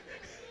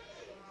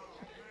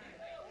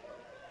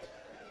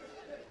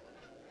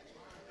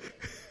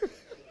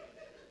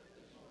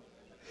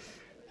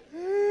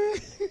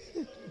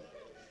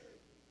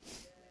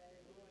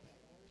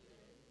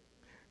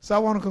 So I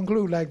want to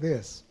conclude like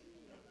this.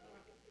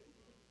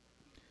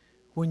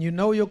 When you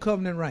know your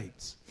covenant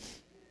rights,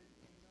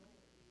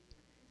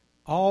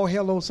 all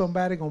hello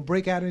somebody going to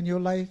break out in your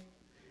life,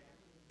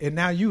 and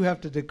now you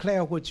have to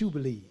declare what you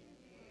believe.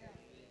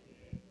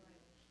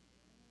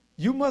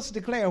 You must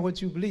declare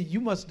what you believe.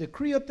 You must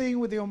decree a thing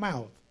with your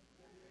mouth,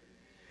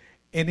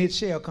 and it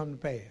shall come to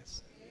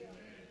pass.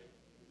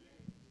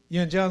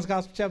 You in John's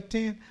Gospel chapter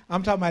 10?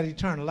 I'm talking about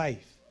eternal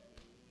life.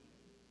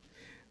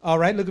 All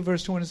right, look at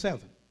verse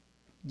 27.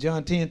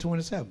 John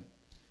 10:27.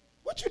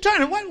 What you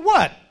turning?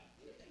 What?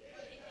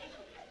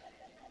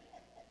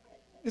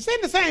 It's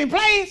in the same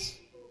place.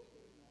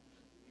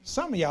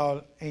 Some of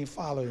y'all ain't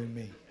following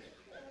me.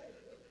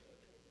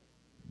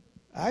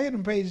 I hear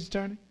them pages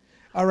turning.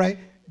 All right.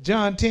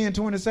 John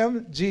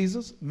 10:27.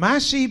 Jesus, my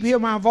sheep hear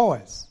my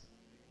voice,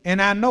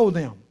 and I know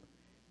them,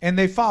 and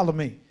they follow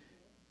me.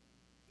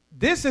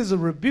 This is a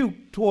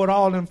rebuke toward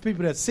all them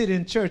people that sit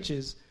in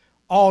churches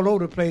all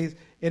over the place,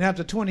 and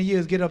after 20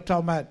 years get up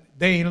talking about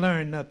they ain't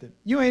learned nothing.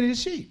 You ain't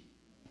his sheep.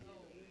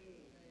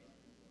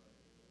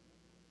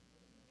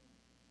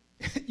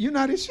 You're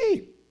not his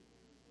sheep.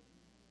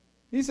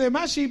 He said,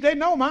 my sheep, they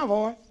know my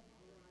voice.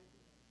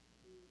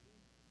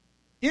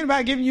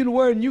 Anybody giving you the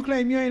word and you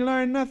claim you ain't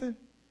learned nothing,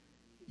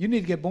 you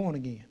need to get born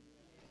again.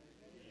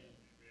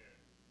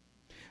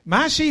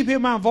 My sheep hear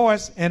my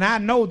voice, and I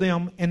know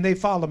them, and they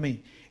follow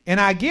me. And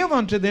I give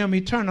unto them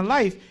eternal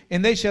life,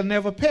 and they shall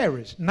never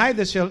perish.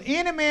 Neither shall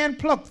any man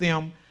pluck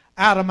them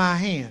out of my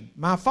hand.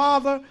 My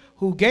Father,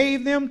 who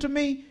gave them to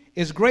me,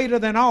 is greater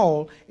than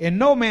all, and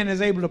no man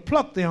is able to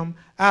pluck them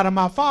out of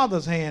my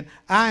Father's hand.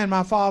 I and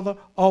my Father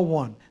are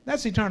one.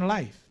 That's eternal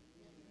life.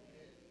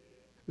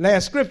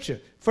 Last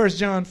scripture, 1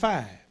 John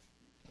 5.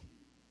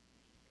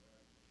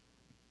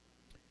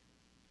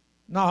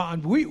 Now,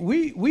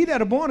 we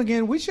that are born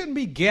again, we shouldn't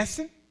be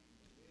guessing.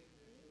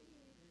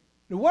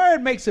 The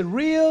word makes it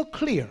real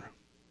clear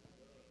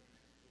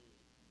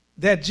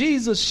that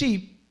Jesus'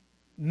 sheep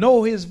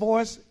know his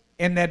voice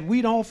and that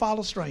we don't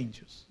follow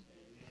strangers.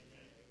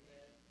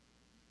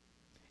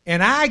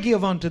 And I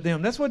give unto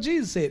them, that's what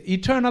Jesus said,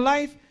 eternal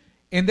life,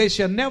 and they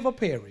shall never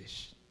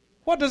perish.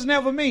 What does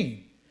never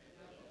mean?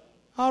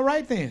 All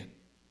right then.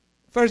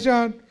 1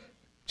 John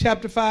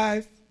chapter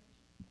 5,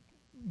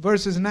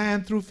 verses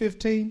 9 through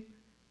 15.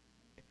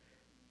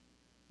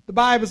 The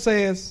Bible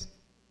says,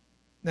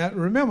 now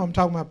remember I'm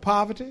talking about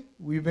poverty.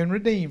 We've been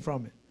redeemed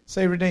from it.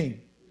 Say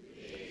redeemed.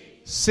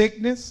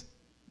 Sickness.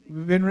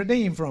 We've been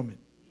redeemed from it.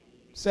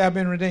 Say I've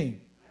been redeemed.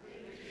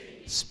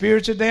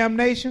 Spiritual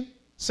damnation.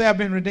 Say I've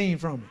been redeemed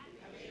from it.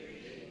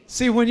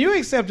 See, when you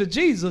accepted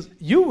Jesus,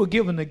 you were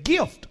given the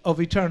gift of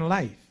eternal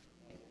life.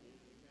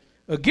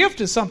 A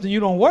gift is something you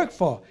don't work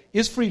for.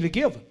 It's freely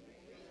given.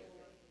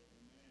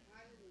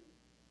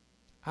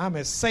 I'm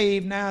as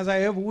saved now as I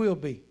ever will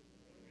be.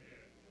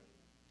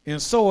 And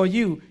so are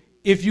you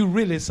if you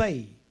really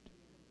saved.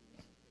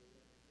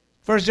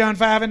 1 John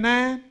 5 and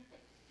 9.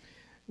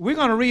 We're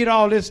going to read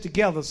all this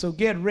together, so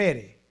get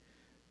ready.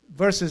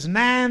 Verses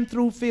 9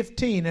 through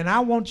 15. And I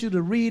want you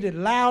to read it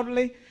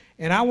loudly,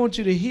 and I want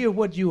you to hear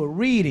what you are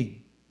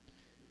reading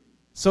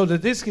so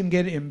that this can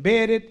get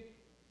embedded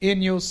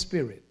in your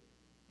spirit.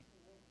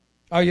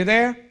 Are you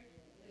there?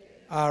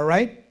 All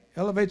right.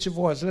 Elevate your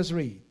voice. Let's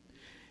read.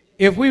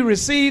 If we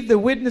receive the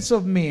witness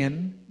of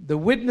men, the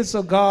witness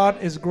of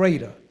God is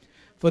greater.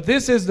 For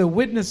this is the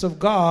witness of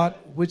God,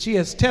 which he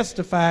has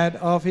testified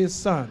of his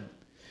Son.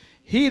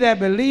 He that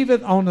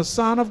believeth on the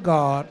Son of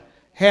God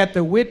hath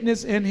the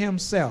witness in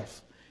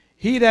himself.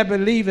 He that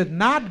believeth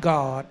not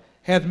God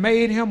hath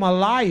made him a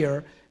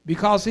liar,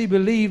 because he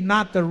believed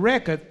not the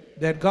record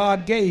that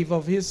God gave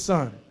of his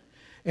Son.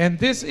 And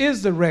this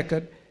is the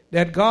record,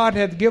 that God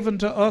hath given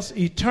to us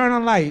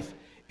eternal life,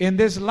 and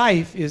this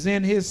life is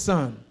in his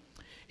Son.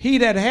 He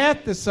that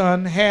hath the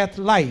Son hath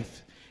life,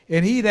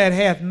 and he that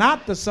hath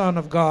not the Son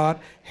of God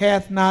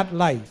hath not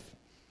life.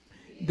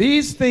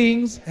 These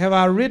things have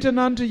I written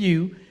unto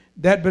you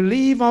that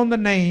believe on the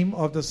name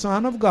of the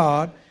Son of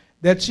God,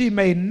 that ye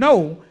may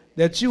know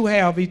that you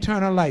have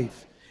eternal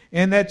life,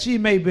 and that ye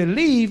may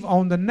believe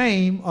on the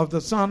name of the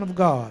Son of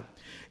God.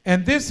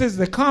 And this is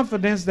the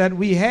confidence that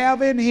we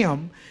have in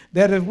him,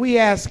 that if we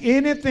ask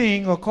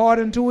anything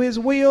according to his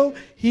will,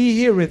 he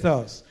heareth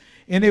us.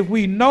 And if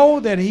we know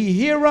that he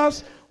hear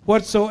us,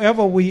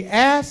 whatsoever we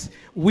ask,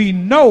 we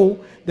know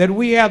that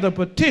we have the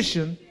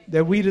petition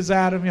that we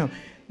desire of him.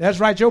 That's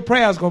right, your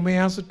prayer is going to be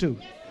answered too.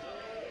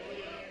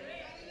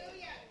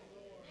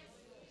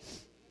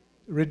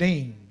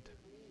 Redeemed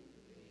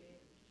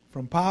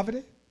from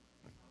poverty,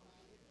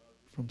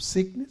 from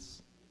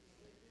sickness,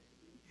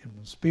 and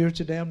from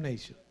spiritual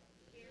damnation.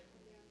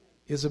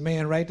 Is a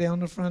man right there on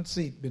the front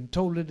seat, been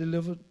totally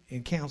delivered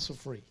and cancer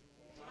free.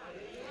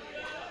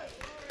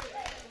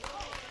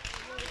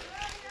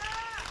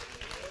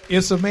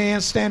 It's a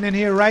man standing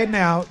here right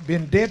now,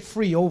 been debt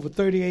free over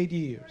 38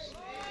 years.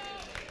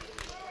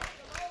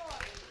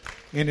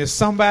 And there's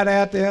somebody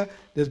out there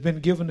that's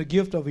been given the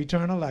gift of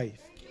eternal life.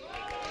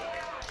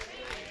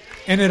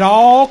 And it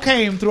all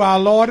came through our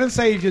Lord and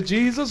Savior,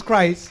 Jesus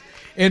Christ.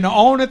 And the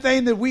only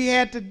thing that we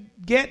had to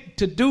get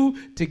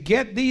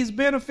these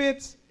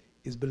benefits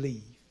is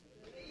believe.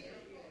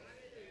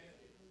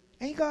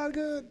 Ain't God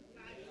good?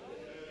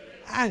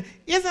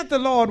 Isn't the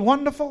Lord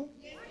wonderful?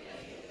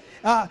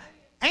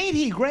 Ain't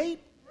he great?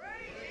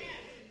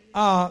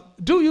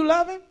 Do you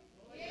love him?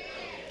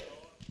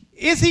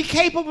 Is he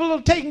capable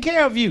of taking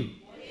care of you?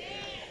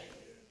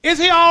 Is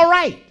he all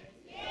right?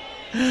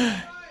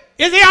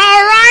 Is he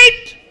all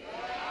right?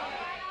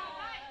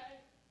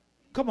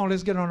 Come on,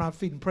 let's get on our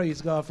feet and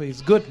praise God for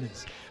his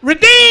goodness.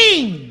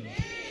 Redeemed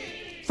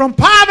from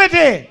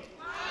poverty,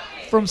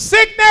 from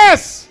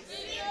sickness,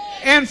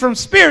 and from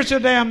spiritual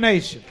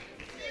damnation.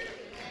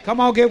 Come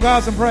on, give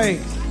God some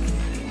praise.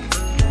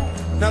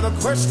 Now the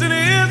question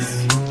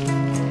is,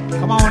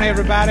 come on,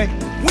 everybody.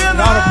 We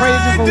ought to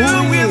praise him for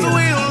who he is.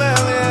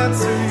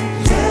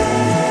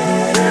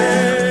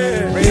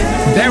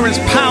 There is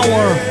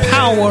power,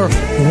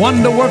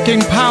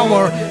 wonder-working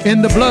power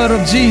in the blood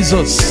of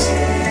Jesus.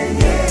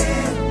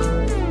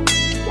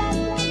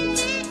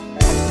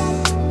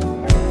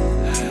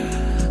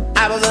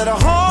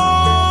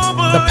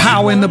 The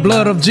power in the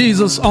blood of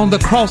Jesus on the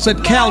cross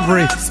at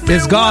Calvary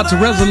is God's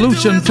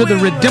resolution to the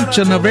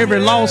redemption of every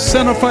lost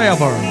sinner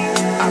forever.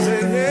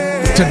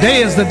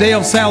 Today is the day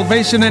of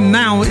salvation, and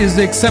now is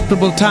the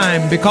acceptable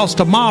time, because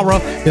tomorrow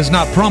is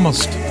not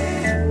promised.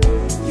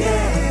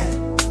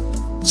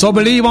 So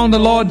believe on the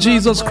Lord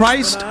Jesus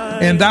Christ,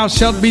 and thou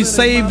shalt be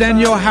saved and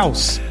your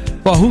house.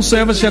 For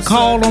whosoever shall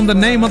call on the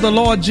name of the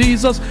Lord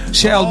Jesus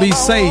shall be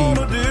saved.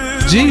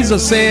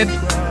 Jesus said,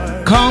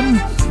 come.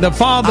 The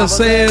Father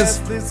says,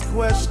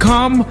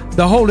 come.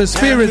 The Holy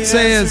Spirit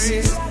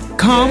says,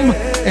 come.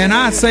 And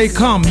I say,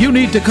 come. You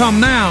need to come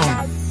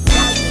now.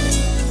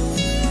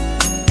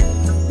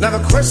 Now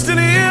the question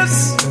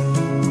is,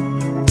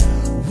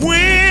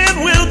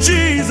 when will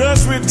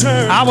Jesus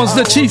return? I was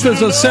the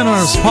chiefest of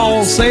sinners,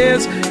 Paul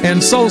says,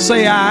 and so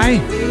say I.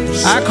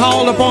 I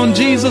called upon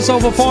Jesus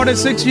over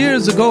 46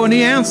 years ago, and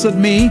he answered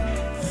me,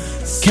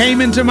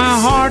 came into my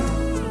heart,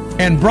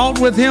 and brought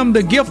with him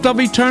the gift of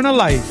eternal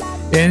life.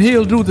 And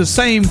he'll do the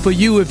same for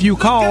you if you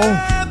call.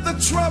 The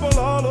trouble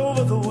all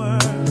over the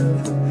world.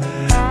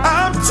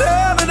 I'm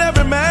telling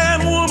every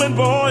man, woman,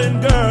 boy,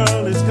 and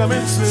girl is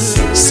coming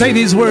soon. Say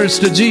these words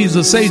to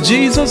Jesus. Say,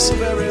 Jesus,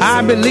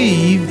 I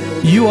believe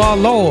you are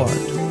Lord.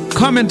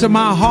 come into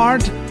my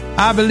heart.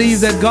 I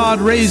believe that God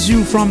raised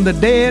you from the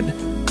dead.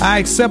 I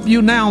accept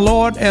you now,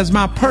 Lord, as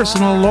my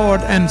personal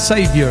Lord and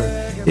Savior.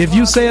 If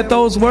you said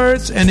those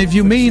words, and if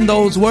you mean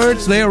those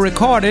words, they are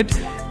recorded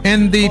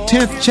in the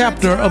 10th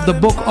chapter of the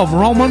book of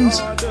Romans,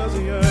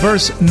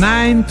 verse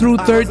 9 through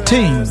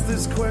 13.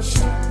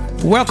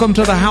 Welcome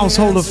to the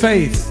household of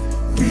faith.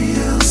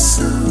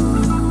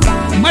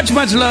 Much,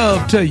 much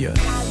love to you.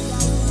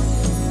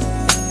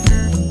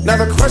 Now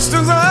the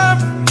questions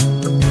are,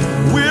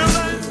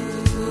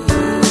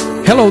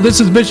 Hello, this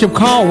is Bishop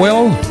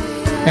Caldwell,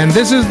 and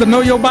this is the Know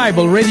Your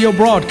Bible radio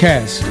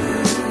broadcast.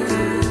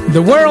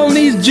 The world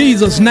needs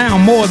Jesus now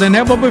more than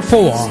ever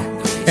before,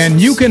 and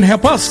you can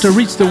help us to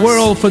reach the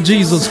world for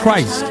Jesus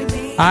Christ.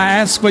 I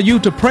ask for you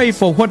to pray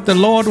for what the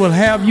Lord will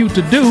have you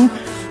to do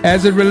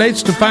as it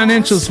relates to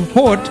financial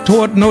support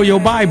toward Know Your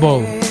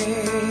Bible.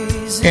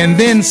 And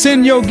then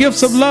send your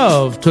gifts of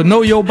love to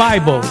Know Your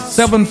Bible,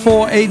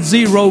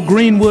 7480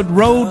 Greenwood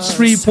Road,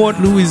 Shreveport,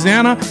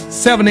 Louisiana,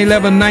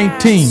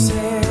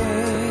 71119.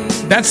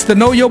 That's the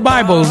Know Your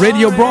Bible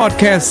radio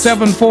broadcast,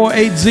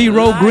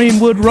 7480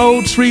 Greenwood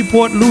Road,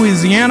 Shreveport,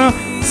 Louisiana,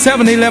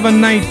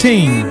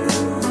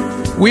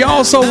 71119. We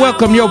also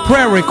welcome your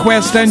prayer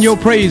requests and your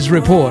praise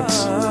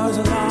reports.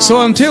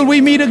 So until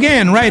we meet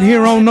again right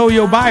here on Know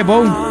Your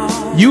Bible,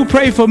 you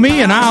pray for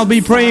me and I'll be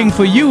praying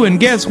for you, and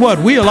guess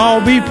what? We'll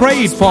all be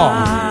prayed for.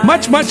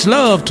 Much, much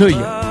love to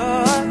you.